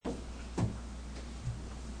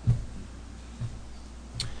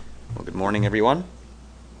morning, everyone.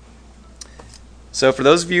 So for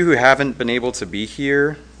those of you who haven't been able to be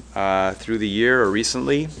here through the year or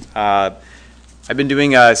recently, I've been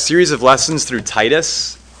doing a series of lessons through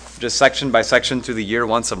Titus, just section by section through the year,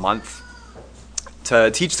 once a month,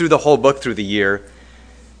 to teach through the whole book through the year.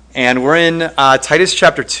 And we're in Titus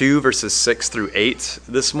chapter 2, verses 6 through 8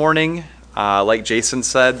 this morning. Like Jason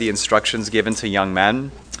said, the instructions given to young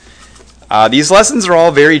men. These lessons are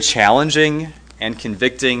all very challenging and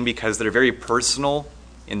convicting because they're very personal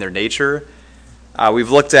in their nature. We've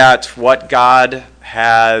looked at what God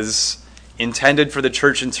has intended for the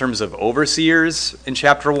church in terms of overseers in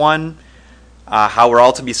chapter 1, how we're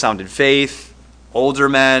all to be sound in faith, older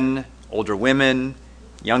men, older women,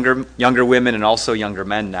 younger women, and also younger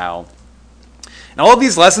men now. And all of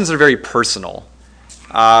these lessons are very personal.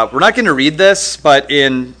 We're not going to read this, but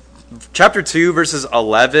in chapter 2, verses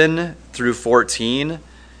 11 through 14,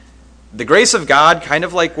 the grace of God, kind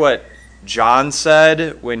of like what John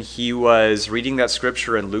said when he was reading that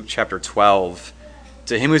scripture in Luke chapter 12,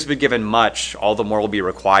 to him who's been given much, all the more will be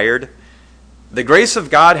required. The grace of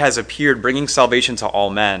God has appeared, bringing salvation to all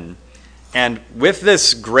men. And with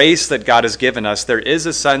this grace that God has given us, there is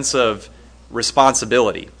a sense of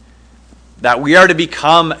responsibility, that we are to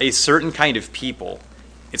become a certain kind of people.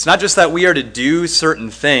 It's not just that we are to do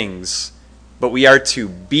certain things, but we are to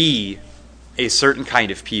be a certain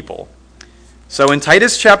kind of people. So in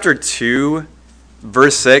Titus chapter 2,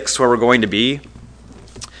 verse 6, where we're going to be,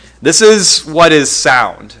 this is what is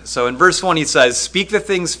sound. So in verse 1 he says, "Speak the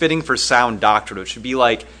things fitting for sound doctrine," which should be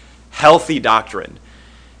like healthy doctrine.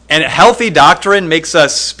 And healthy doctrine makes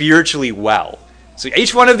us spiritually well. So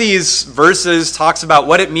each one of these verses talks about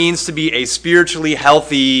what it means to be a spiritually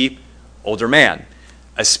healthy older man,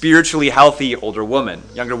 a spiritually healthy older woman,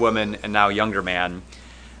 and now younger man.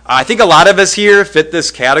 I think a lot of us here fit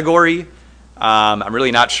this category. I'm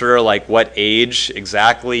really not sure what age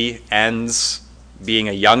exactly ends being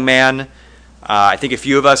a young man. I think a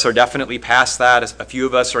few of us are definitely past that. A few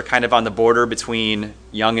of us are kind of on the border between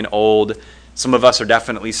young and old. Some of us are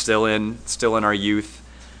definitely still in our youth.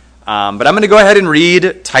 But I'm going to go ahead and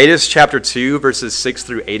read Titus chapter 2, verses 6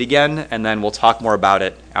 through 8 again, and then we'll talk more about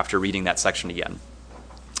it after reading that section again.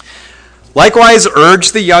 "Likewise,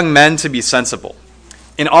 urge the young men to be sensible.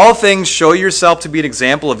 In all things, show yourself to be an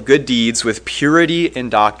example of good deeds with purity in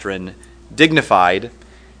doctrine, dignified,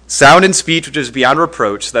 sound in speech which is beyond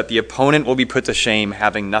reproach, so that the opponent will be put to shame,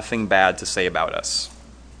 having nothing bad to say about us."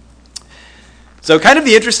 So kind of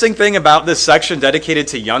the interesting thing about this section dedicated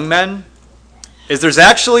to young men is there's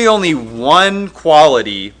actually only one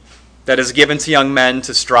quality that is given to young men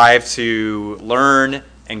to strive to learn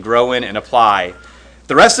and grow in and apply.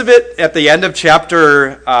 The rest of it at the end of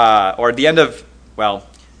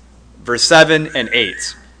verse 7 and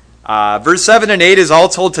 8. Verse 7 and 8 is all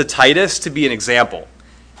told to Titus to be an example.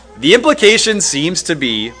 The implication seems to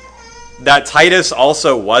be that Titus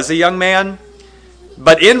also was a young man,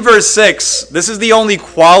 but in verse 6, this is the only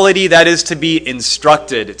quality that is to be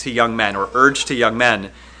instructed to young men or urged to young men,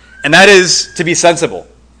 and that is to be sensible.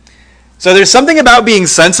 So there's something about being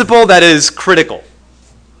sensible that is critical,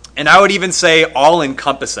 and I would even say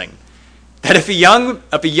all-encompassing. That if a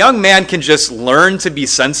young man can just learn to be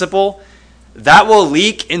sensible, that will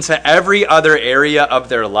leak into every other area of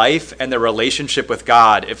their life and their relationship with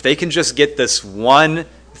God if they can just get this one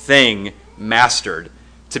thing mastered,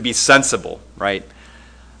 to be sensible, right?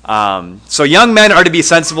 So young men are to be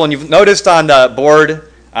sensible, and you've noticed on the board,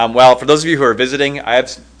 for those of you who are visiting, I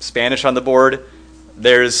have Spanish on the board.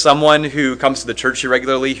 There's someone who comes to the church here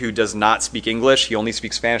regularly who does not speak English. He only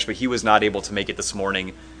speaks Spanish, but he was not able to make it this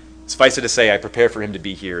morning. Suffice it to say, I prepared for him to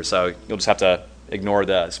be here, so you'll just have to ignore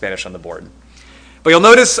the Spanish on the board. But you'll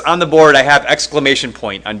notice on the board I have exclamation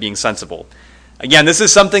point on being sensible. Again, this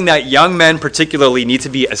is something that young men particularly need to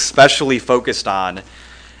be especially focused on.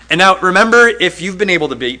 And now, remember, if you've been able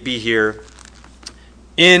to be here,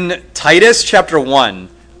 in Titus chapter 1,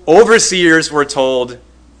 overseers were told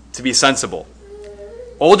to be sensible.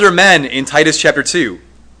 Older men in Titus chapter 2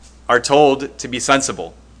 are told to be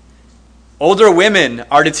sensible. Older women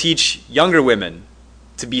are to teach younger women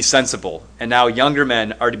to be sensible, and now younger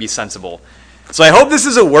men are to be sensible. So I hope this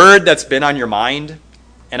is a word that's been on your mind,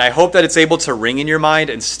 and I hope that it's able to ring in your mind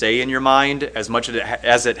and stay in your mind as much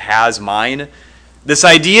as it has mine. This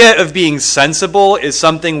idea of being sensible is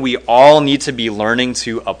something we all need to be learning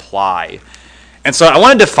to apply. And so I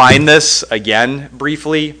want to define this again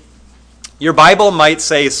briefly. Your Bible might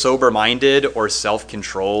say sober-minded or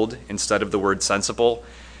self-controlled instead of the word sensible.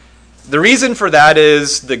 The reason for that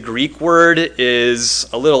is the Greek word is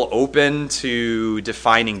a little open to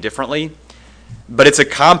defining differently, but it's a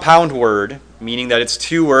compound word, meaning that it's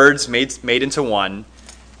two words made into one.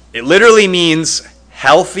 It literally means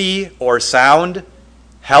healthy or sound,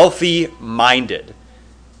 healthy-minded.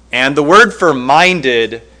 And the word for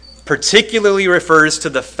minded particularly refers to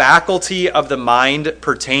the faculty of the mind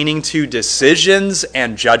pertaining to decisions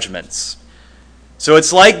and judgments. So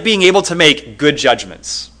it's like being able to make good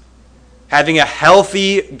judgments, having a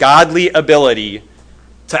healthy, godly ability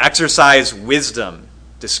to exercise wisdom,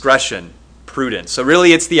 discretion, prudence. So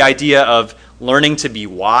really it's the idea of learning to be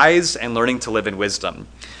wise and learning to live in wisdom.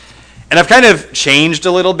 And I've kind of changed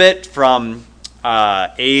a little bit from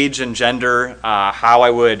age and gender, how I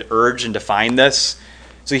would urge and define this.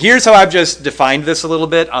 So here's how I've just defined this a little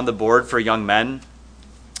bit on the board for young men.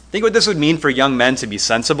 I think what this would mean for young men to be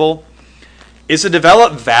sensible is to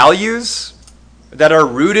develop values that are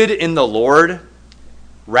rooted in the Lord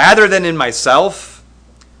rather than in myself,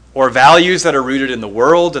 or values that are rooted in the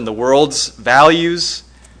world and the world's values,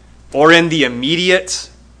 or in the immediate,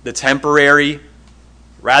 the temporary,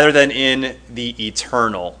 rather than in the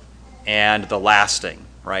eternal and the lasting,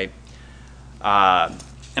 right?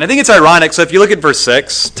 And I think it's ironic. So if you look at verse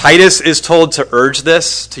 6, Titus is told to urge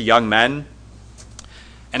this to young men.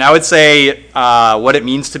 And I would say what it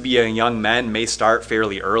means to be a young man may start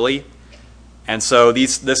fairly early. And so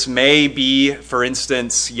this may be, for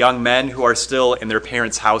instance, young men who are still in their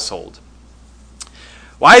parents' household.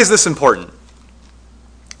 Why is this important?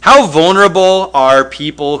 How vulnerable are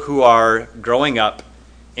people who are growing up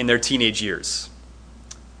in their teenage years?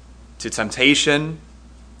 To temptation,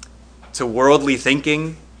 to worldly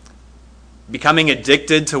thinking, becoming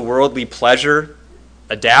addicted to worldly pleasure,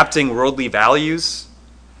 adapting worldly values.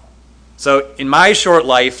 So in my short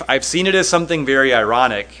life, I've seen it as something very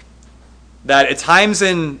ironic that at times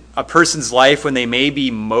in a person's life when they may be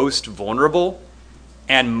most vulnerable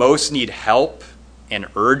and most need help and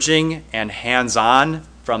urging and hands-on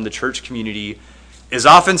from the church community is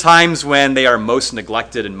oftentimes when they are most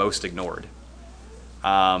neglected and most ignored.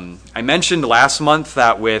 I mentioned last month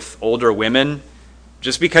that with older women,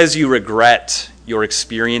 just because you regret your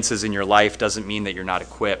experiences in your life doesn't mean that you're not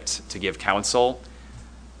equipped to give counsel.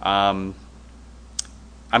 I'm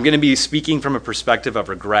going to be speaking from a perspective of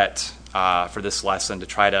regret for this lesson to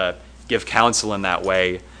try to give counsel in that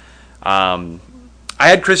way. I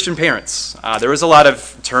had Christian parents. There was a lot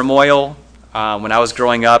of turmoil when I was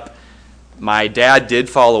growing up. My dad did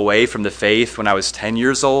fall away from the faith when I was 10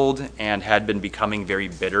 years old and had been becoming very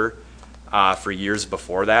bitter for years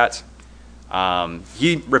before that.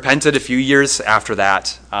 He repented a few years after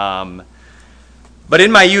that. But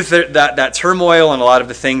in my youth, that turmoil and a lot of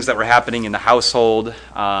the things that were happening in the household,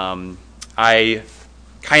 I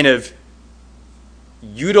kind of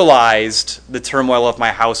utilized the turmoil of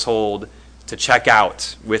my household to check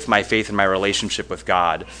out with my faith and my relationship with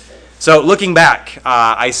God. So looking back,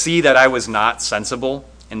 I see that I was not sensible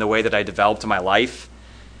in the way that I developed my life.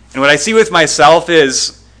 And what I see with myself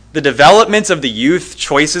is the development of the youth,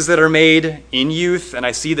 choices that are made in youth, and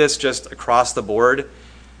I see this just across the board,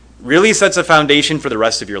 really sets a foundation for the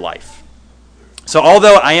rest of your life. So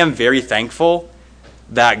although I am very thankful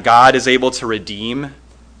that God is able to redeem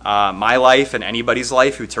my life and anybody's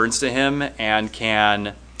life who turns to him and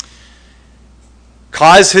can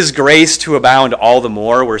cause his grace to abound all the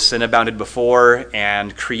more where sin abounded before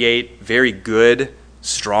and create very good,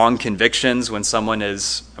 strong convictions when someone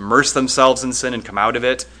has immersed themselves in sin and come out of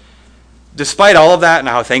it. Despite all of that and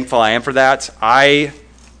how thankful I am for that, I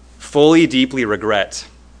fully, deeply regret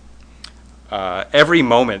every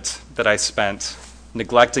moment that I spent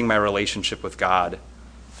neglecting my relationship with God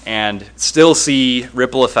and still see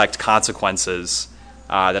ripple effect consequences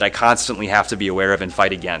that I constantly have to be aware of and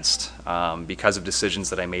fight against because of decisions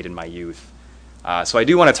that I made in my youth. So I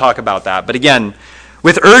do want to talk about that. But again,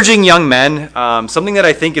 with urging young men, something that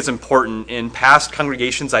I think is important in past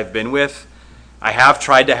congregations I've been with, I have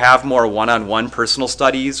tried to have more one-on-one personal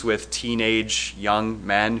studies with teenage young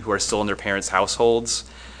men who are still in their parents' households.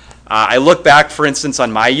 I look back, for instance,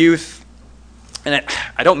 on my youth, and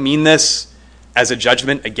I don't mean this as a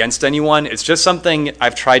judgment against anyone. It's just something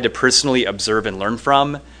I've tried to personally observe and learn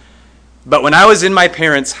from. But when I was in my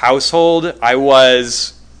parents' household, I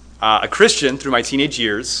was a Christian through my teenage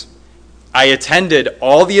years. I attended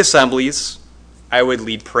all the assemblies. I would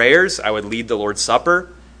lead prayers. I would lead the Lord's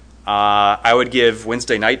Supper. I would give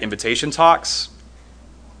Wednesday night invitation talks.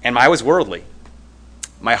 And I was worldly.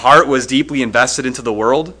 My heart was deeply invested into the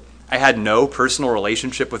world. I had no personal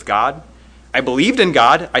relationship with God. I believed in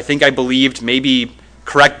God. I think I believed maybe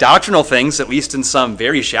correct doctrinal things, at least in some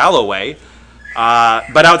very shallow way.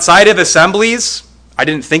 But outside of assemblies, I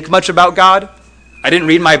didn't think much about God. I didn't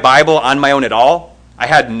read my Bible on my own at all. I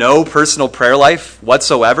had no personal prayer life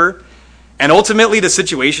whatsoever. And ultimately, the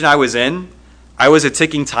situation I was in, I was a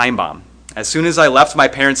ticking time bomb. As soon as I left my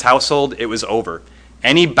parents' household, it was over.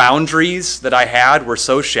 Any boundaries that I had were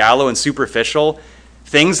so shallow and superficial.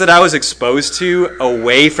 Things that I was exposed to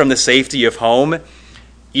away from the safety of home,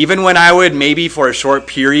 even when I would maybe for a short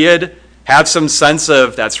period have some sense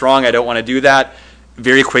of, that's wrong, I don't want to do that,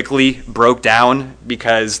 very quickly broke down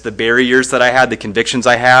because the barriers that I had, the convictions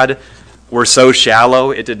I had, were so shallow.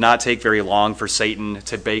 It did not take very long for Satan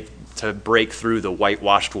to break through the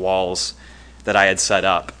whitewashed walls that I had set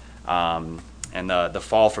up. And the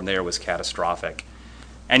fall from there was catastrophic.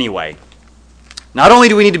 Anyway, not only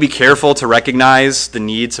do we need to be careful to recognize the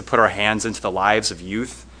need to put our hands into the lives of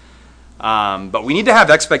youth, but we need to have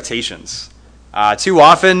expectations. Too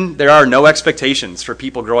often, there are no expectations for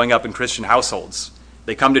people growing up in Christian households.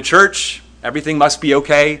 They come to church, everything must be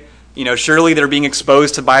okay. Surely they're being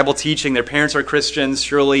exposed to Bible teaching. Their parents are Christians.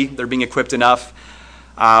 Surely they're being equipped enough.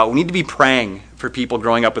 We need to be praying for people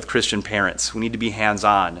growing up with Christian parents. We need to be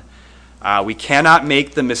hands-on. We cannot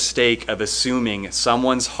make the mistake of assuming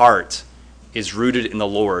someone's heart is rooted in the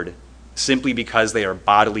Lord simply because they are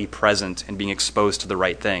bodily present and being exposed to the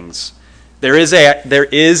right things. There is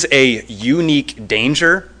a unique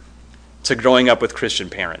danger to growing up with Christian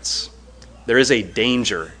parents. There is a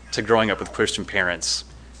danger to growing up with Christian parents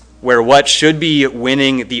where what should be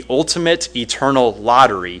winning the ultimate eternal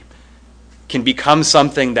lottery can become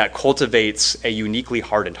something that cultivates a uniquely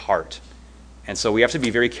hardened heart. And so we have to be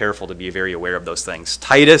very careful to be very aware of those things.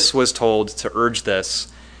 Titus was told to urge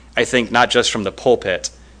this, I think, not just from the pulpit,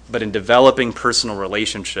 but in developing personal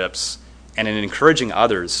relationships and in encouraging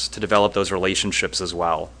others to develop those relationships as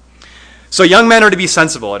well. So young men are to be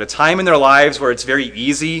sensible at a time in their lives where it's very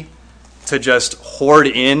easy to just hoard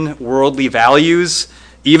in worldly values.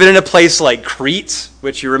 Even in a place like Crete,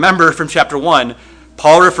 which you remember from chapter 1,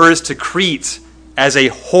 Paul refers to Crete as a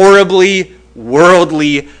horribly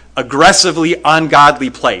worldly, aggressively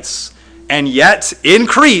ungodly place. And yet, in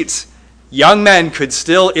Crete, young men could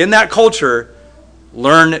still, in that culture,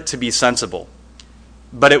 learn to be sensible.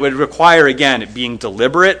 But it would require, again, being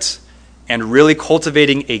deliberate and really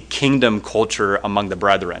cultivating a kingdom culture among the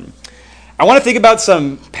brethren. I want to think about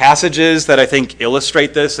some passages that I think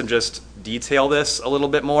illustrate this and just detail this a little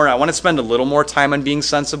bit more. I want to spend a little more time on being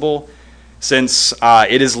sensible, since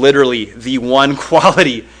it is literally the one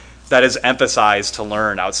quality that is emphasized to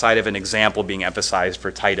learn outside of an example being emphasized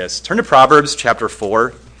for Titus. Turn to Proverbs chapter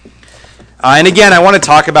 4. And again, I want to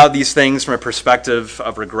talk about these things from a perspective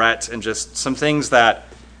of regret and just some things that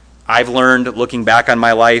I've learned looking back on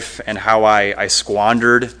my life and how I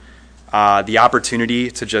squandered the opportunity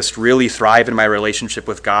to just really thrive in my relationship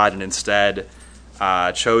with God and instead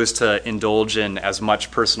chose to indulge in as much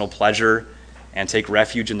personal pleasure and take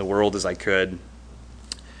refuge in the world as I could.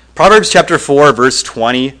 Proverbs chapter 4, verse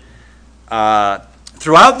 20.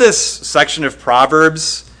 Throughout this section of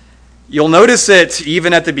Proverbs, you'll notice it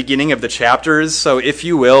even at the beginning of the chapters. So if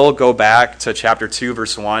you will, go back to chapter 2,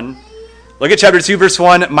 verse 1. Look at chapter 2, verse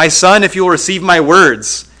 1. My son, if you will receive my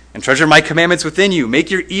words and treasure my commandments within you, make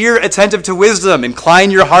your ear attentive to wisdom, incline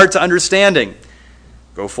your heart to understanding.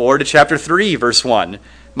 Go forward to chapter 3, verse 1.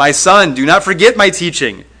 My son, do not forget my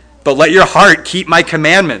teaching, but let your heart keep my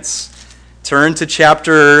commandments. Turn to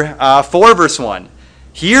chapter 4, verse 1.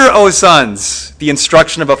 Hear, O sons, the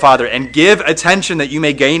instruction of a father, and give attention that you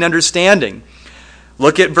may gain understanding.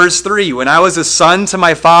 Look at verse 3. When I was a son to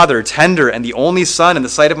my father, tender, and the only son in the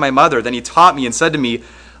sight of my mother, then he taught me and said to me,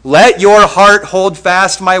 let your heart hold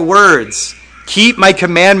fast my words. Keep my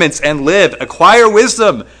commandments and live. Acquire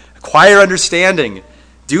wisdom. Acquire understanding.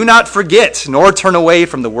 Do not forget, nor turn away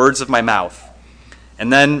from the words of my mouth.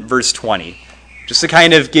 And then verse 20. Just to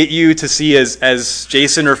kind of get you to see, as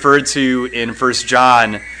Jason referred to in 1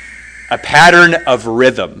 John, a pattern of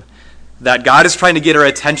rhythm. That God is trying to get our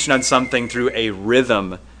attention on something through a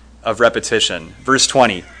rhythm of repetition. Verse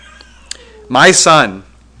 20. My son,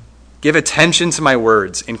 give attention to my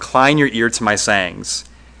words. Incline your ear to my sayings.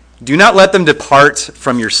 Do not let them depart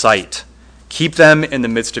from your sight. Keep them in the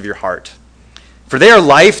midst of your heart. For they are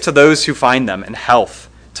life to those who find them, and health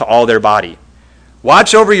to all their body.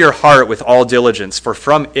 Watch over your heart with all diligence, for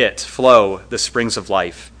from it flow the springs of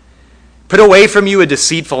life. Put away from you a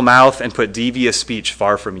deceitful mouth, and put devious speech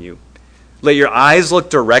far from you. Let your eyes look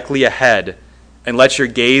directly ahead, and let your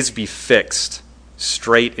gaze be fixed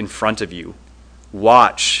straight in front of you.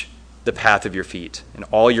 Watch the path of your feet, and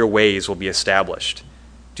all your ways will be established.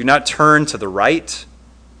 Do not turn to the right,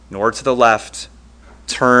 nor to the left.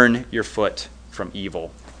 Turn your foot from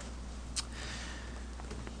evil.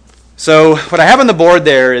 So what I have on the board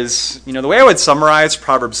there is, the way I would summarize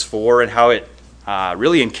Proverbs 4 and how it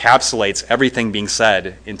really encapsulates everything being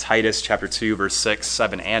said in Titus chapter 2, verse 6,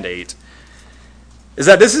 7, and 8, is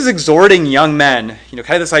that this is exhorting young men, kind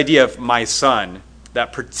of this idea of my son,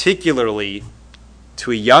 that particularly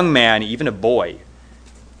to a young man, even a boy,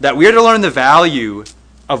 that we are to learn the value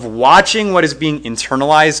of watching what is being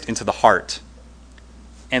internalized into the heart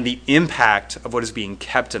and the impact of what is being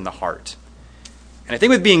kept in the heart. And I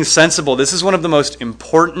think with being sensible, this is one of the most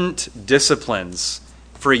important disciplines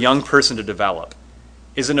for a young person to develop,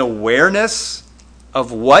 is an awareness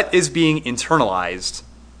of what is being internalized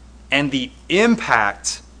and the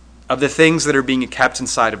impact of the things that are being kept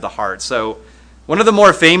inside of the heart. So one of the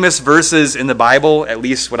more famous verses in the Bible, at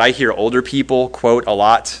least what I hear older people quote a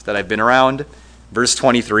lot that I've been around, verse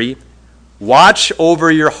 23, "Watch over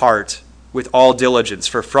your heart with all diligence,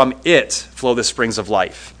 for from it flow the springs of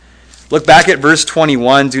life." Look back at verse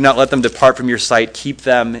 21, "Do not let them depart from your sight, keep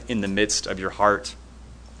them in the midst of your heart."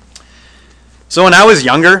 So when I was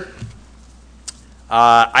younger,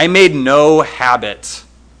 I made no habit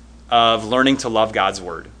of learning to love God's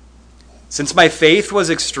word. Since my faith was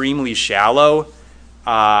extremely shallow,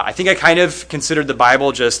 I think I kind of considered the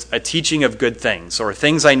Bible just a teaching of good things or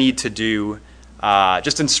things I need to do,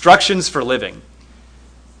 just instructions for living.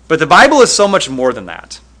 But the Bible is so much more than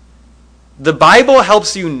that. The Bible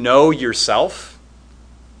helps you know yourself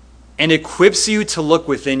and equips you to look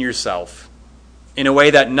within yourself in a way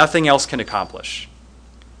that nothing else can accomplish.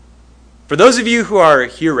 For those of you who are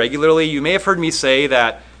here regularly, you may have heard me say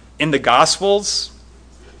that in the Gospels,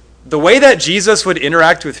 the way that Jesus would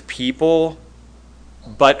interact with people,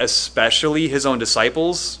 but especially his own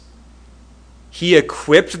disciples, he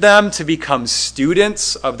equipped them to become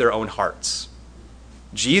students of their own hearts.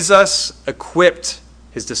 Jesus equipped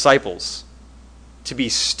his disciples to be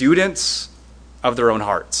students of their own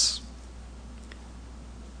hearts.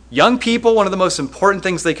 Young people, one of the most important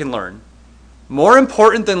things they can learn, more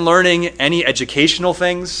important than learning any educational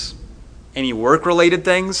things, any work-related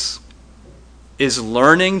things, is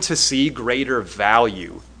learning to see greater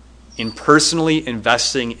value in personally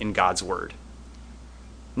investing in God's word.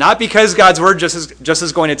 Not because God's word just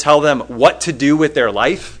is going to tell them what to do with their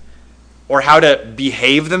life or how to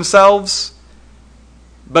behave themselves,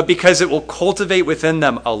 but because it will cultivate within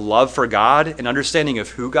them a love for God, an understanding of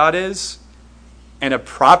who God is, and a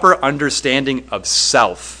proper understanding of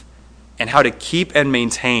self and how to keep and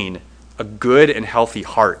maintain a good and healthy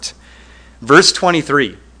heart. Verse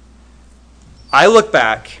 23, I look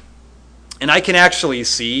back and I can actually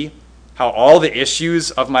see how all the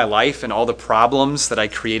issues of my life and all the problems that I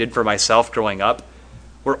created for myself growing up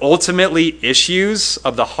were ultimately issues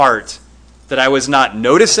of the heart that I was not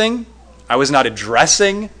noticing, I was not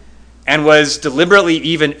addressing, and was deliberately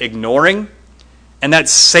even ignoring, and that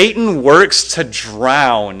Satan works to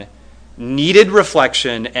drown needed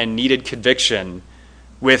reflection and needed conviction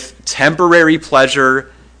with temporary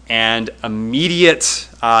pleasure and immediate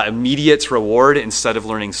reward instead of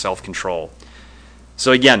learning self-control.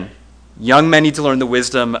 So again, young men need to learn the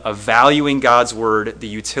wisdom of valuing God's word, the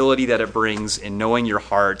utility that it brings in knowing your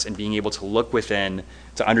heart and being able to look within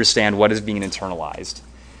to understand what is being internalized.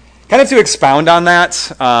 Kind of to expound on that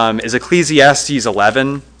is Ecclesiastes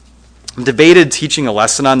 11. I'm debated teaching a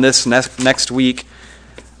lesson on this next week.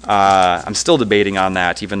 I'm still debating on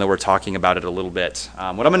that, even though we're talking about it a little bit.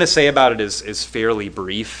 What I'm going to say about it is fairly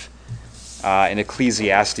brief in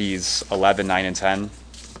Ecclesiastes 11, 9, and 10.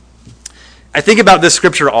 I think about this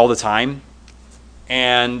scripture all the time,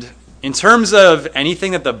 and in terms of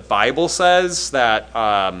anything that the Bible says that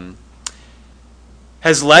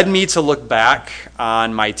has led me to look back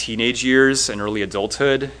on my teenage years and early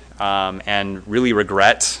adulthood and really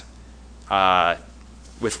regret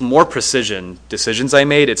with more precision decisions I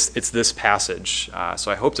made, it's this passage.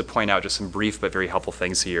 So I hope to point out just some brief but very helpful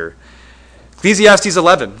things here. Ecclesiastes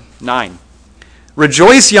 11, 9.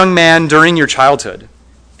 Rejoice, young man, during your childhood,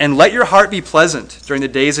 and let your heart be pleasant during the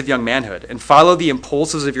days of young manhood, and follow the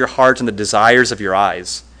impulses of your heart and the desires of your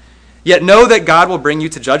eyes. Yet know that God will bring you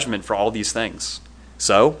to judgment for all these things.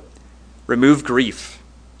 So, remove grief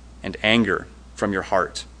and anger from your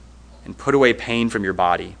heart, and put away pain from your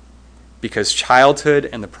body, because childhood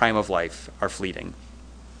and the prime of life are fleeting.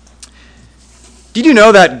 Did you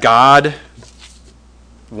know that God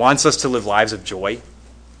wants us to live lives of joy?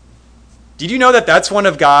 Did you know that that's one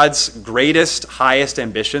of God's greatest, highest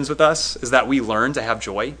ambitions with us, is that we learn to have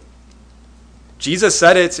joy? Jesus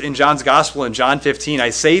said it in John's Gospel in John 15, I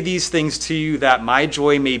say these things to you that my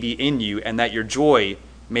joy may be in you and that your joy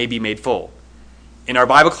may be made full. In our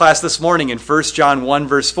Bible class this morning in 1 John 1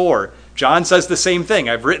 verse 4, John says the same thing.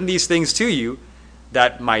 I've written these things to you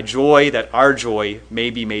that my joy, that our joy may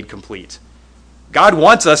be made complete. God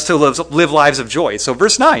wants us to live lives of joy. So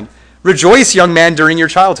verse 9, rejoice, young man, during your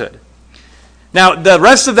childhood. Now, the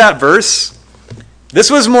rest of that verse, this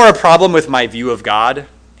was more a problem with my view of God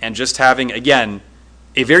and just having, again,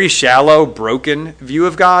 a very shallow, broken view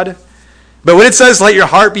of God. But when it says, let your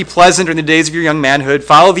heart be pleasant during the days of your young manhood,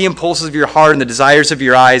 follow the impulses of your heart and the desires of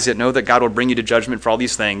your eyes, yet know that God will bring you to judgment for all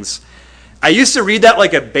these things. I used to read that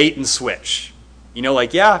like a bait and switch.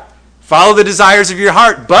 Like, yeah, follow the desires of your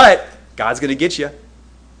heart, but God's going to get you.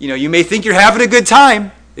 You may think you're having a good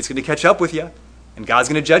time. It's going to catch up with you, and God's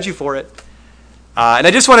going to judge you for it. And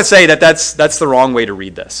I just want to say that that's the wrong way to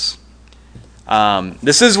read this.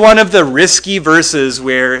 This is one of the risky verses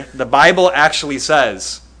where the Bible actually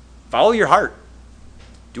says, follow your heart.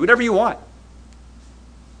 Do whatever you want.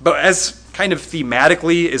 But as kind of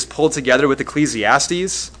thematically is pulled together with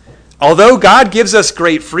Ecclesiastes, although God gives us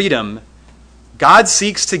great freedom, God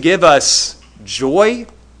seeks to give us joy,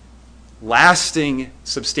 lasting,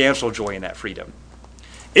 substantial joy in that freedom.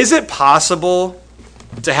 Is it possible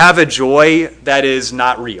to have a joy that is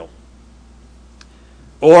not real?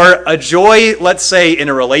 Or a joy, let's say, in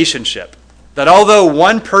a relationship, that although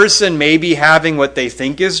one person may be having what they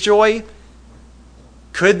think is joy,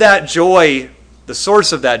 could that joy, the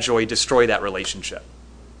source of that joy, destroy that relationship?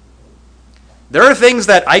 There are things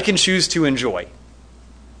that I can choose to enjoy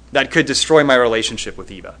that could destroy my relationship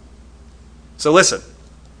with Eva. So listen,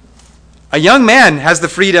 a young man has the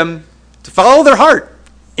freedom to follow their heart,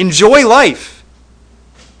 enjoy life.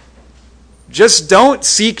 Just don't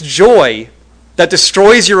seek joy that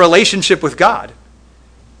destroys your relationship with God.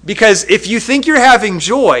 Because if you think you're having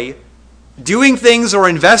joy doing things or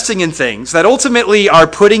investing in things that ultimately are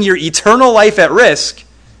putting your eternal life at risk,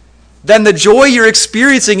 then the joy you're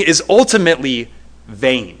experiencing is ultimately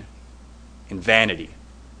vain and vanity.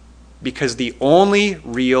 Because the only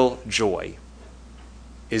real joy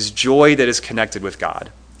is joy that is connected with God.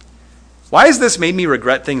 Why has this made me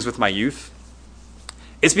regret things with my youth?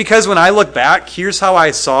 It's because when I look back, here's how I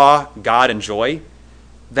saw God and joy.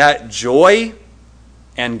 That joy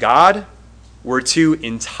and God were two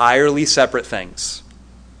entirely separate things.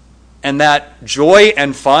 And that joy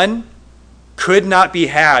and fun could not be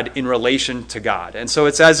had in relation to God. And so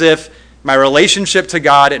it's as if my relationship to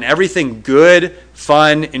God and everything good,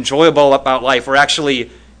 fun, enjoyable about life were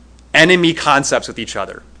actually enemy concepts with each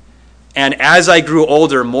other. And as I grew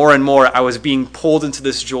older, more and more, I was being pulled into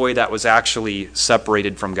this joy that was actually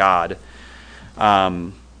separated from God.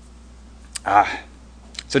 So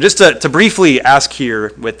just to briefly ask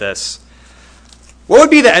here with this, what would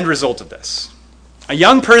be the end result of this? A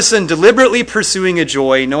young person deliberately pursuing a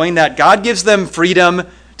joy, knowing that God gives them freedom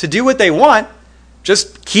to do what they want,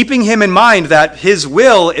 just keeping him in mind that his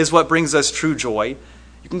will is what brings us true joy.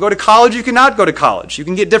 You can go to college, you cannot go to college. You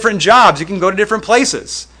can get different jobs, you can go to different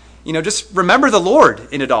places. Just remember the Lord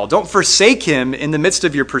in it all. Don't forsake him in the midst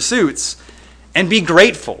of your pursuits, and be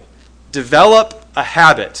grateful. Develop a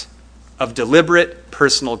habit of deliberate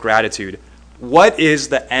personal gratitude. What is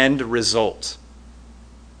the end result?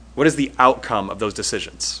 What is the outcome of those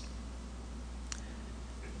decisions?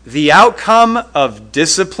 The outcome of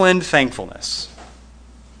disciplined thankfulness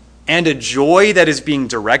and a joy that is being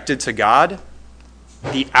directed to God,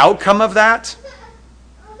 the outcome of that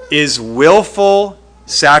is willful,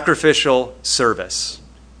 sacrificial service.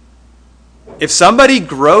 If somebody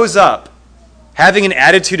grows up having an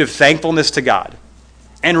attitude of thankfulness to God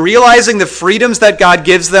and realizing the freedoms that God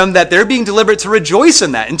gives them, that they're being deliberate to rejoice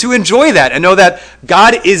in that and to enjoy that and know that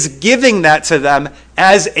God is giving that to them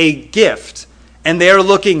as a gift, and they are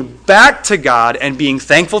looking back to God and being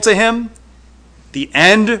thankful to him, the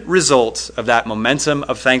end result of that momentum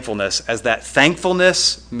of thankfulness, as that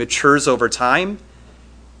thankfulness matures over time,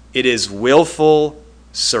 it is willful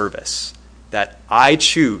service, that I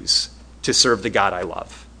choose to serve the God I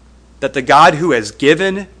love. That the God who has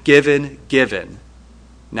given,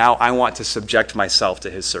 now I want to subject myself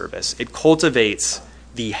to his service. It cultivates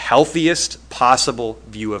the healthiest possible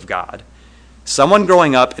view of God. Someone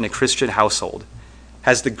growing up in a Christian household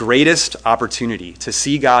has the greatest opportunity to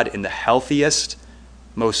see God in the healthiest,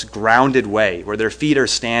 most grounded way, where their feet are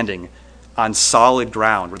standing on solid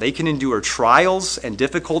ground, where they can endure trials and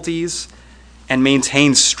difficulties and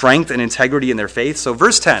maintain strength and integrity in their faith. So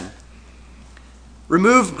verse 10,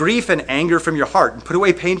 remove grief and anger from your heart and put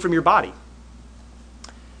away pain from your body.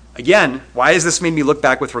 Again, why has this made me look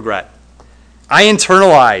back with regret? I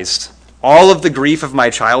internalized all of the grief of my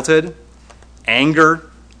childhood, anger,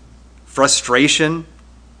 frustration,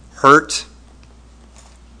 hurt.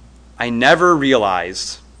 I never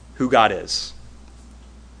realized who God is.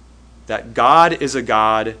 That God is a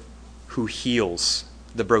God who heals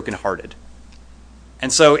the brokenhearted.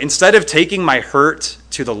 And so instead of taking my hurt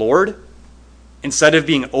to the Lord, instead of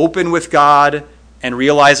being open with God and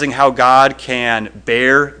realizing how God can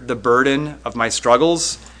bear the burden of my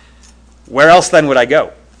struggles, where else then would I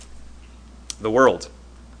go? The world.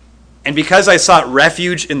 And because I sought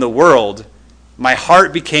refuge in the world, my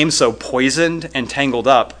heart became so poisoned and tangled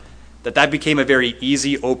up that became a very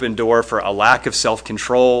easy open door for a lack of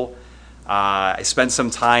self-control. I spent some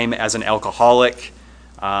time as an alcoholic,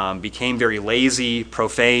 became very lazy,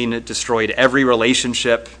 profane, destroyed every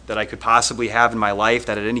relationship that I could possibly have in my life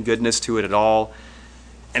that had any goodness to it at all.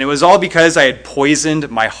 And it was all because I had poisoned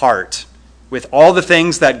my heart with all the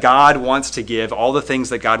things that God wants to give, all the things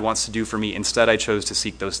that God wants to do for me. Instead, I chose to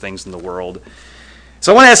seek those things in the world.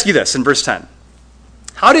 So I want to ask you this in verse 10.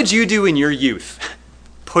 How did you do in your youth,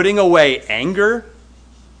 putting away anger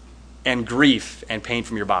and grief and pain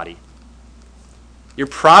from your body? You're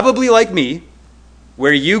probably like me,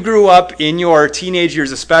 where you grew up in your teenage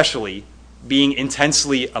years especially, being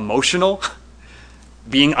intensely emotional,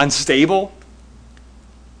 being unstable.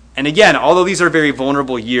 And again, although these are very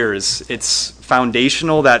vulnerable years, it's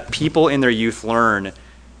foundational that people in their youth learn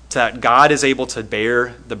that God is able to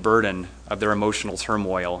bear the burden of their emotional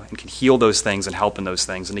turmoil and can heal those things and help in those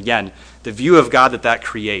things. And again, the view of God that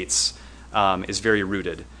creates is very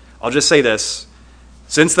rooted. I'll just say this.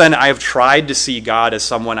 Since then, I have tried to see God as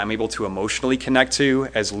someone I'm able to emotionally connect to,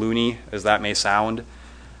 as loony as that may sound.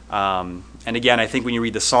 And again, I think when you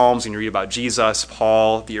read the Psalms and you read about Jesus,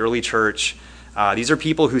 Paul, the early church, these are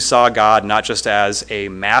people who saw God not just as a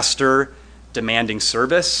master demanding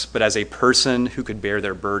service, but as a person who could bear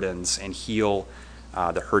their burdens and heal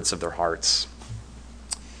the hurts of their hearts.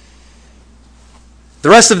 The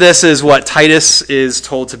rest of this is what Titus is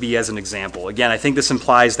told to be as an example. Again, I think this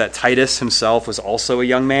implies that Titus himself was also a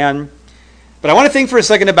young man. But I want to think for a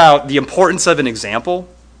second about the importance of an example.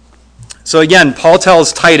 So again, Paul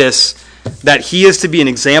tells Titus that he is to be an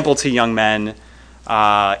example to young men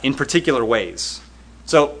in particular ways.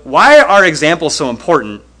 So why are examples so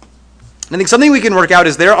important? I think something we can work out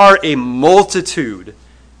is there are a multitude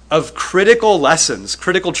of critical lessons,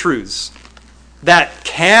 critical truths, that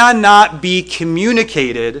cannot be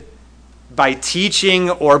communicated by teaching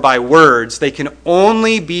or by words. They can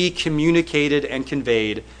only be communicated and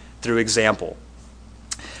conveyed through example.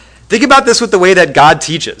 Think about this with the way that God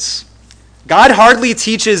teaches. God hardly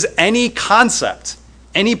teaches any concept,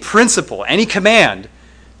 any principle, any command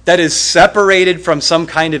that is separated from some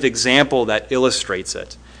kind of example that illustrates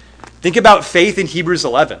it. Think about faith in Hebrews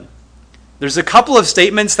 11. There's a couple of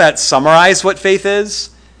statements that summarize what faith is,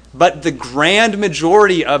 but the grand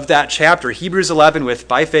majority of that chapter, Hebrews 11, with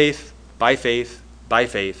by faith, by faith, by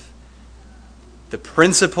faith, the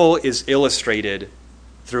principle is illustrated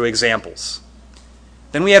through examples.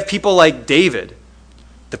 Then we have people like David,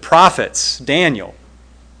 the prophets, Daniel.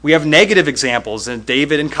 We have negative examples, and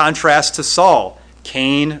David in contrast to Saul,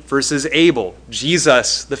 Cain versus Abel,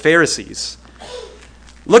 Jesus, the Pharisees.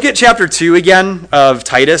 Look at chapter 2 again of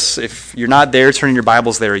Titus. If you're not there, turn in your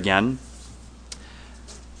Bibles there again.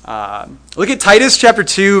 Look at Titus chapter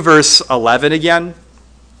 2, verse 11 again.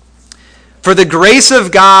 For the grace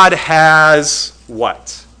of God has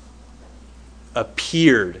what?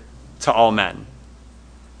 Appeared to all men.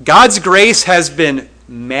 God's grace has been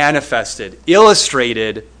manifested,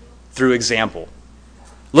 illustrated through example.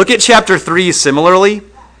 Look at chapter 3 similarly.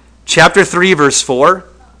 Chapter 3, verse 4.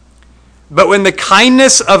 But when the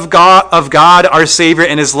kindness of God our Savior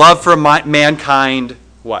and his love for mankind,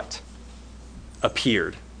 what?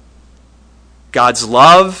 Appeared. God's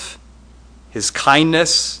love, his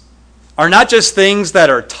kindness, are not just things that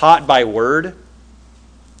are taught by word.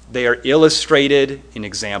 They are illustrated in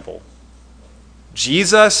example.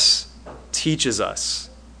 Jesus teaches us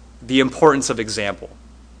the importance of example.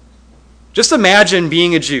 Just imagine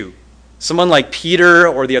being a Jew, someone like Peter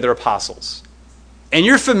or the other apostles, and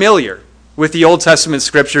you're familiar with the Old Testament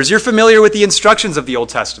scriptures. You're familiar with the instructions of the Old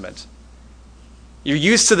Testament. You're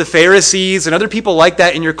used to the Pharisees and other people like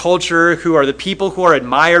that in your culture who are the people who are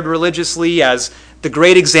admired religiously as the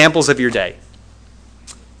great examples of your day.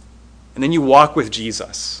 And then you walk with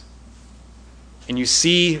Jesus, and you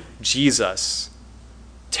see Jesus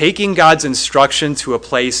taking God's instruction to a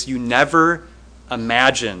place you never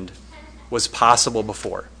imagined was possible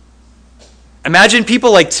before. Imagine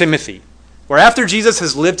people like Timothy, where after Jesus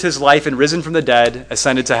has lived his life and risen from the dead,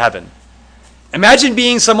 ascended to heaven. Imagine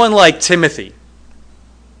being someone like Timothy,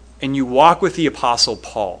 and you walk with the Apostle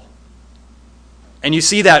Paul, and you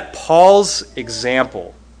see that Paul's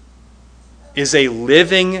example is a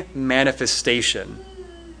living manifestation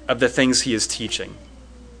of the things he is teaching.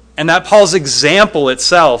 And that Paul's example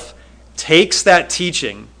itself takes that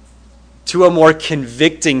teaching to a more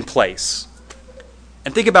convicting place.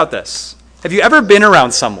 And think about this. Have you ever been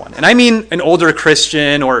around someone, and I mean an older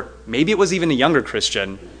Christian, or maybe it was even a younger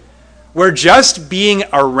Christian, where just being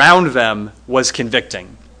around them was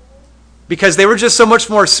convicting? Because they were just so much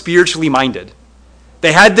more spiritually minded.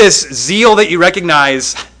 They had this zeal that you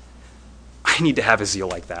recognize, I need to have a zeal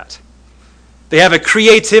like that. They have a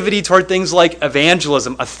creativity toward things like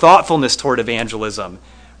evangelism, a thoughtfulness toward evangelism,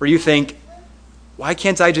 where you think, why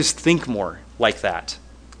can't I just think more like that?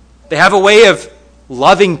 They have a way of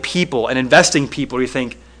loving people and investing people where you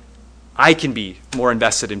think, I can be more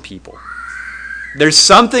invested in people. There's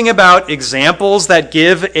something about examples that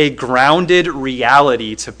give a grounded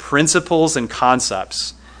reality to principles and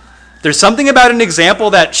concepts. There's something about an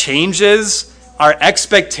example that changes our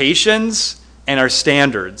expectations and our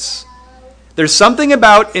standards. There's something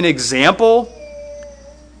about an example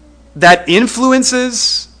that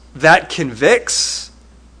influences, that convicts,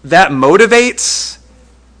 that motivates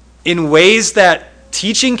in ways that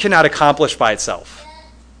teaching cannot accomplish by itself.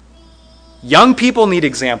 Young people need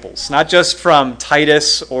examples, not just from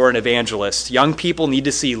Titus or an evangelist. Young people need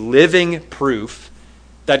to see living proof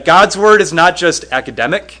that God's word is not just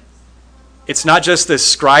academic. It's not just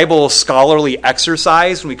this scribal, scholarly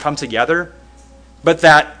exercise when we come together, but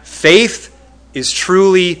that faith is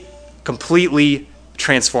truly, completely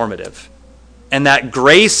transformative. And that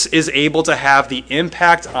grace is able to have the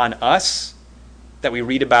impact on us that we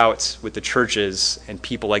read about with the churches and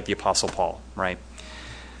people like the Apostle Paul, right?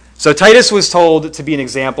 So Titus was told to be an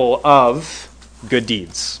example of good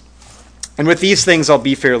deeds. And with these things, I'll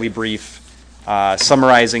be fairly brief,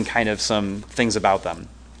 summarizing kind of some things about them.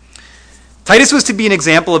 Titus was to be an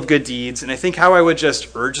example of good deeds, and I think how I would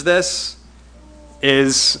just urge this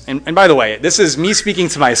is, and by the way, this is me speaking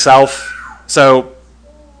to myself, so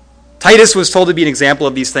Titus was told to be an example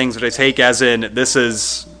of these things, which I take as in, this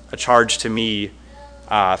is a charge to me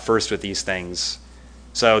first with these things.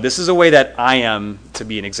 So this is a way that I am to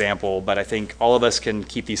be an example, but I think all of us can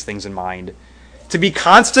keep these things in mind. To be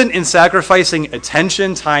constant in sacrificing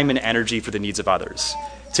attention, time, and energy for the needs of others.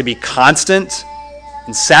 To be constant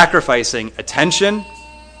in sacrificing attention,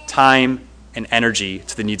 time, and energy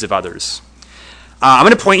to the needs of others. I'm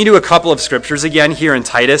going to point you to a couple of scriptures again here in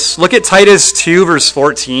Titus. Look at Titus 2, verse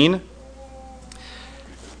 14.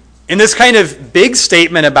 In this kind of big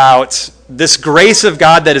statement about this grace of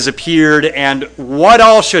God that has appeared and what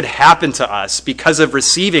all should happen to us because of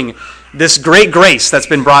receiving this great grace that's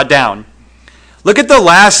been brought down. Look at the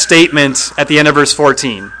last statement at the end of verse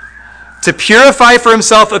 14. To purify for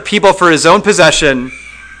himself a people for his own possession,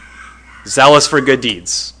 zealous for good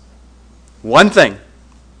deeds. One thing,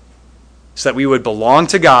 so that we would belong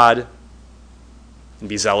to God and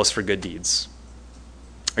be zealous for good deeds.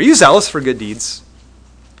 Are you zealous for good deeds?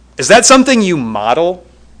 Is that something you model?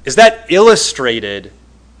 Is that illustrated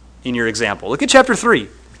in your example? Look at chapter 3,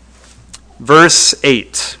 verse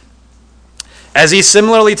 8. As he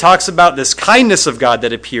similarly talks about this kindness of God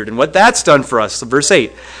that appeared and what that's done for us. So verse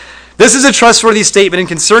 8. This is a trustworthy statement, and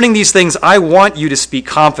concerning these things I want you to speak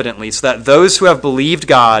confidently, so that those who have believed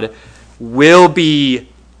God will be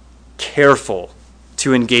careful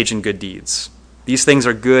to engage in good deeds. These things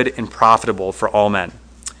are good and profitable for all men.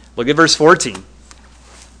 Look at verse 14.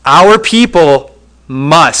 Our people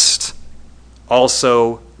must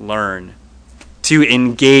also learn to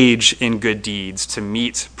engage in good deeds, to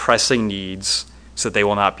meet pressing needs, so that they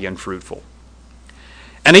will not be unfruitful.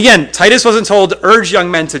 And again, Titus wasn't told to urge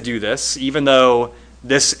young men to do this, even though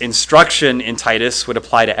this instruction in Titus would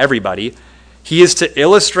apply to everybody. He is to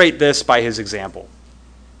illustrate this by his example.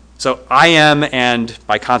 So I am, and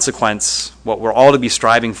by consequence, what we're all to be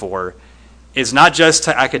striving for, is not just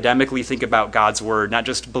to academically think about God's word, not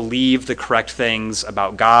just believe the correct things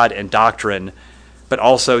about God and doctrine, but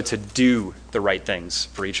also to do the right things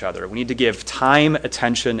for each other. We need to give time,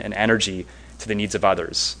 attention, and energy to the needs of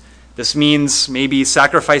others. This means maybe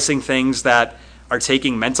sacrificing things that are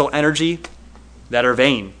taking mental energy that are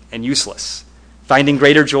vain and useless. Finding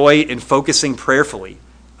greater joy in focusing prayerfully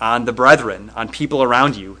on the brethren, on people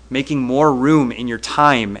around you, making more room in your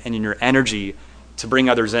time and in your energy to bring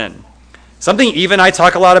others in. Something even I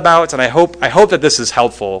talk a lot about, and I hope that this is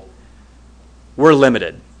helpful. We're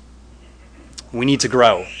limited. We need to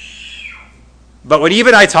grow. But what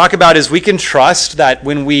even I talk about is we can trust that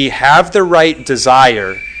when we have the right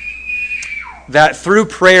desire, that through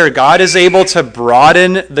prayer, God is able to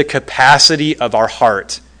broaden the capacity of our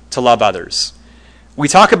heart to love others. We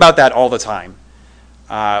talk about that all the time.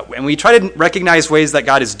 And we try to recognize ways that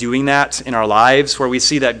God is doing that in our lives, where we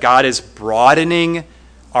see that God is broadening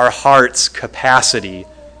our heart's capacity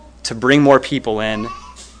to bring more people in,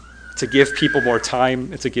 to give people more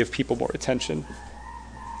time and to give people more attention.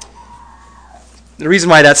 The reason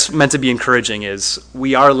why that's meant to be encouraging is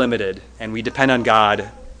we are limited and we depend on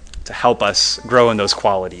God to help us grow in those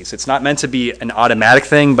qualities. It's not meant to be an automatic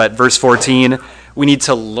thing, but verse 14, we need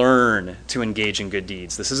to learn to engage in good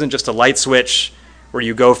deeds. This isn't just a light switch where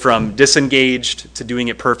you go from disengaged to doing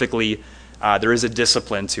it perfectly. There is a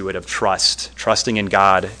discipline to it of trusting in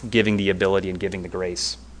God, giving the ability and giving the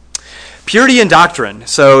grace. Purity and doctrine.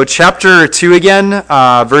 So chapter 2 again,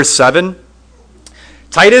 verse 7.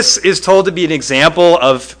 Titus is told to be an example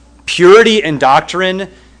of purity in doctrine,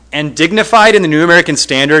 and dignified in the New American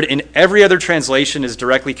Standard. In every other translation is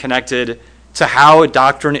directly connected to how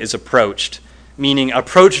doctrine is approached, meaning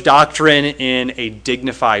approach doctrine in a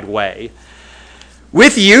dignified way.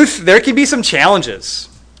 With youth, there can be some challenges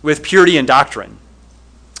with purity and doctrine.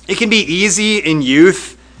 It can be easy in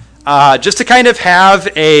youth just to kind of have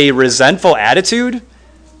a resentful attitude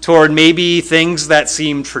toward maybe things that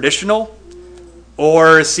seem traditional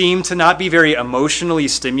or seem to not be very emotionally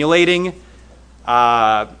stimulating.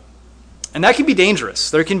 And that can be dangerous.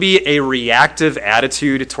 There can be a reactive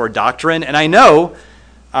attitude toward doctrine. And I know,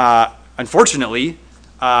 unfortunately,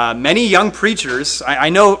 many young preachers, I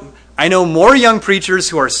know more young preachers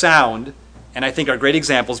who are sound and I think are great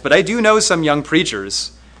examples, but I do know some young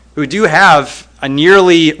preachers who do have a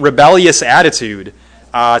nearly rebellious attitude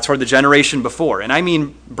toward the generation before. And I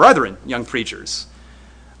mean brethren, young preachers.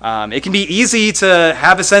 It can be easy to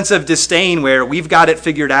have a sense of disdain where we've got it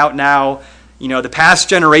figured out now. You know, the past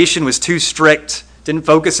generation was too strict, didn't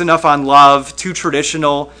focus enough on love, too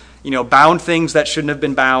traditional, bound things that shouldn't have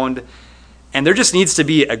been bound. And there just needs to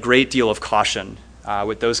be a great deal of caution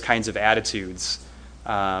with those kinds of attitudes.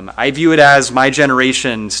 I view it as my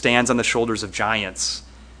generation stands on the shoulders of giants.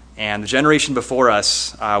 And the generation before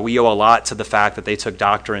us, we owe a lot to the fact that they took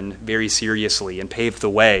doctrine very seriously and paved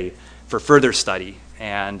the way for further study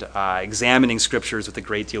and examining scriptures with a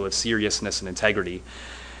great deal of seriousness and integrity.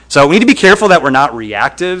 So we need to be careful that we're not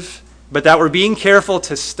reactive, but that we're being careful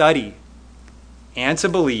to study and to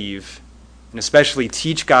believe, and especially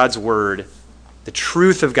teach God's word, the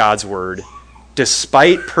truth of God's word,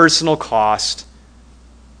 despite personal cost,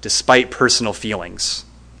 despite personal feelings.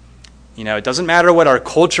 It doesn't matter what our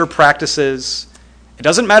culture practices. It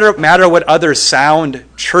doesn't matter what other sound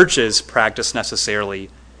churches practice necessarily.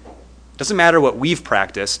 It doesn't matter what we've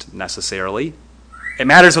practiced necessarily. It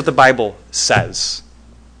matters what the Bible says.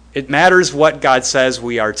 It matters what God says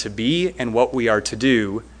we are to be and what we are to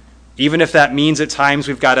do, even if that means at times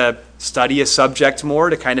we've got to study a subject more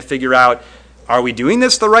to kind of figure out, are we doing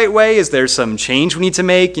this the right way? Is there some change we need to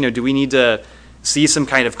make? Do we need to see some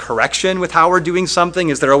kind of correction with how we're doing something?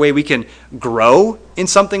 Is there a way we can grow in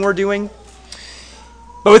something we're doing?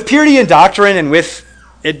 But with purity and doctrine and with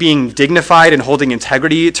it being dignified and holding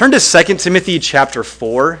integrity, turn to 2 Timothy chapter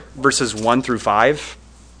 4, verses 1 through 5.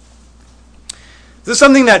 This is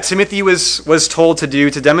something that Timothy was told to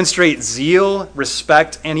do to demonstrate zeal,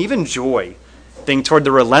 respect, and even joy toward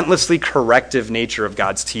the relentlessly corrective nature of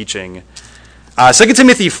God's teaching. 2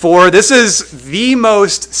 Timothy 4, this is the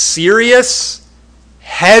most serious,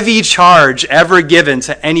 heavy charge ever given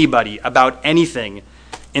to anybody about anything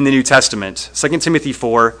in the New Testament. 2 Timothy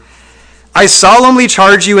 4, I solemnly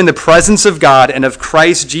charge you in the presence of God and of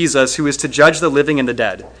Christ Jesus, who is to judge the living and the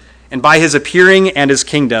dead, and by his appearing and his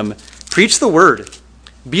kingdom, preach the word.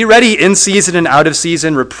 Be ready in season and out of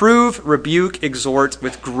season, reprove, rebuke, exhort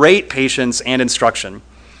with great patience and instruction.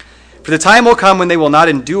 For the time will come when they will not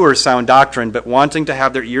endure sound doctrine, but wanting to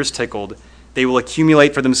have their ears tickled, they will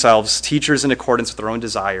accumulate for themselves teachers in accordance with their own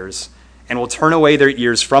desires, and will turn away their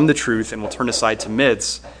ears from the truth and will turn aside to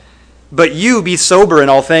myths. But you be sober in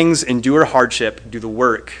all things, endure hardship, do the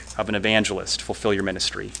work of an evangelist, fulfill your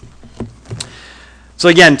ministry. So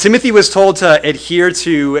again, Timothy was told to adhere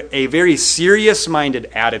to a very serious-minded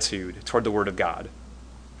attitude toward the Word of God.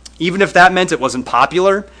 Even if that meant it wasn't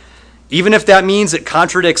popular, even if that means it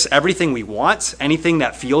contradicts everything we want, anything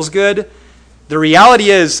that feels good, the reality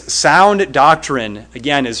is sound doctrine,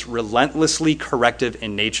 again, is relentlessly corrective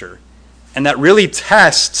in nature. And that really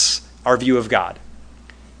tests our view of God.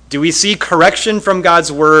 Do we see correction from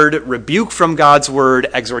God's Word, rebuke from God's Word,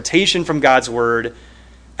 exhortation from God's Word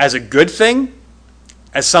as a good thing?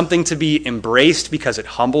 As something to be embraced because it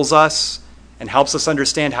humbles us and helps us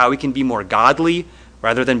understand how we can be more godly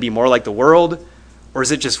rather than be more like the world? Or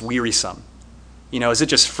is it just wearisome? Is it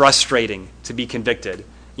just frustrating to be convicted?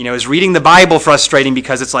 Is reading the Bible frustrating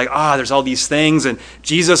because it's like, there's all these things and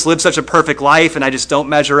Jesus lived such a perfect life and I just don't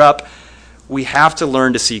measure up? We have to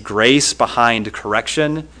learn to see grace behind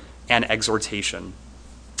correction and exhortation.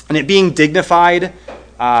 And it being dignified,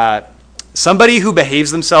 Somebody who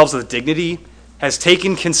behaves themselves with dignity has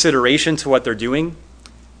taken consideration to what they're doing.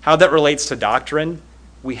 How that relates to doctrine,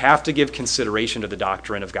 we have to give consideration to the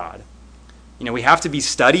doctrine of God. We have to be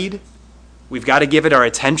studied. We've got to give it our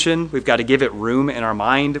attention. We've got to give it room in our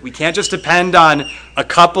mind. We can't just depend on a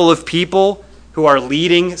couple of people who are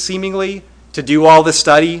leading, seemingly, to do all the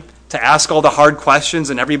study, to ask all the hard questions,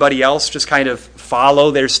 and everybody else just kind of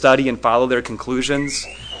follow their study and follow their conclusions.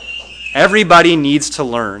 Everybody needs to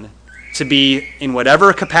learn to be, in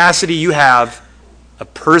whatever capacity you have, a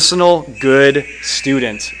personal, good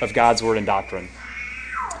student of God's word and doctrine.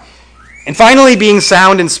 And finally, being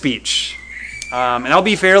sound in speech. And I'll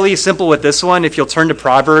be fairly simple with this one. If you'll turn to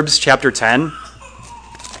Proverbs chapter 10.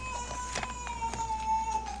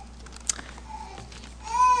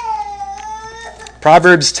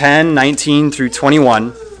 Proverbs 10, 19 through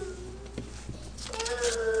 21.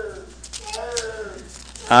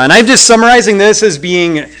 And I'm just summarizing this as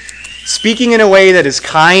speaking in a way that is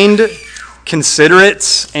kind,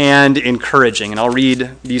 considerate, and encouraging. And I'll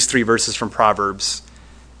read these 3 verses from Proverbs.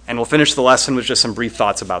 And we'll finish the lesson with just some brief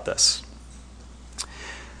thoughts about this.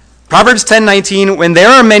 Proverbs 10:19, when there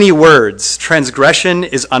are many words, transgression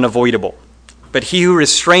is unavoidable, but he who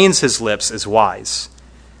restrains his lips is wise.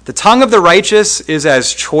 The tongue of the righteous is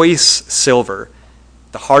as choice silver.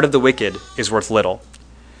 The heart of the wicked is worth little.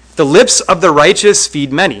 The lips of the righteous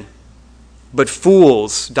feed many, but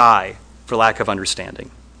fools die for lack of understanding.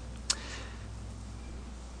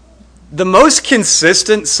 The most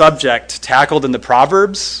consistent subject tackled in the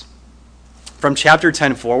Proverbs from chapter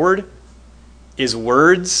 10 forward is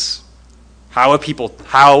words, how people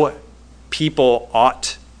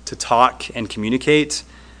ought to talk and communicate.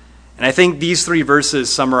 And I think these 3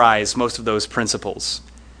 verses summarize most of those principles.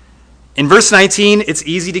 In verse 19, it's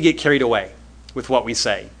easy to get carried away with what we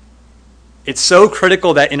say. It's so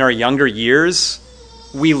critical that in our younger years,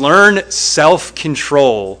 we learn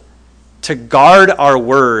self-control to guard our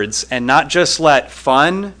words and not just let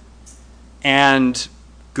fun and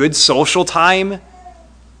good social time,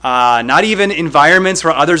 not even environments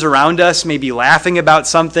where others around us may be laughing about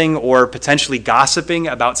something or potentially gossiping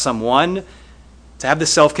about someone, to have the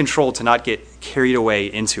self-control to not get carried away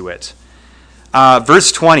into it.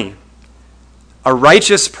 Verse 20, a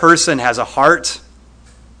righteous person has a heart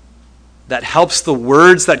that helps the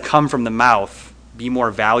words that come from the mouth be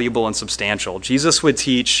more valuable and substantial. Jesus would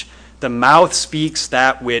teach, the mouth speaks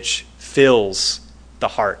that which fills the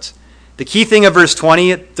heart. The key thing of verse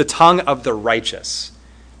 20, the tongue of the righteous.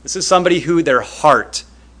 This is somebody who their heart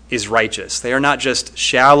is righteous. They are not just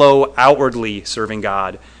shallow, outwardly serving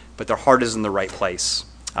God, but their heart is in the right place.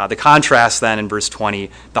 The contrast then in verse 20,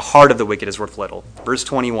 the heart of the wicked is worth little. Verse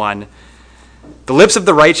 21, the lips of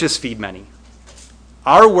the righteous feed many.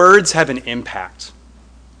 Our words have an impact.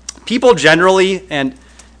 People generally, and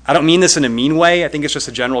I don't mean this in a mean way, I think it's just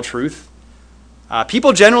a general truth.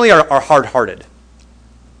 People generally are hard-hearted.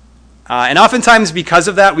 And oftentimes because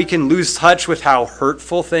of that, we can lose touch with how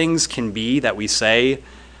hurtful things can be that we say,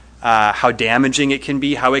 how damaging it can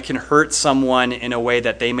be, how it can hurt someone in a way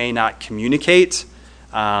that they may not communicate,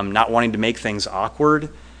 not wanting to make things awkward.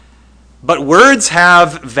 But words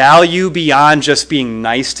have value beyond just being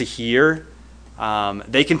nice to hear.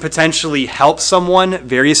 They can potentially help someone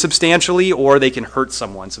very substantially, or they can hurt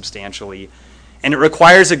someone substantially. And it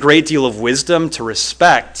requires a great deal of wisdom to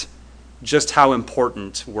respect just how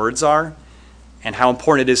important words are and how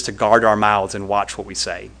important it is to guard our mouths and watch what we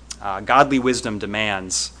say. Godly wisdom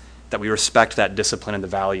demands that we respect that discipline and the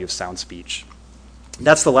value of sound speech.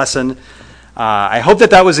 That's the lesson. I hope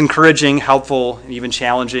that was encouraging, helpful, and even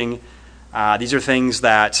challenging. These are things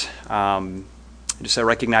that I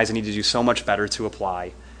recognize I need to do so much better to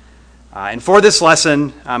apply. And for this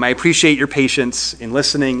lesson, I appreciate your patience in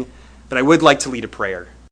listening, but I would like to lead a prayer.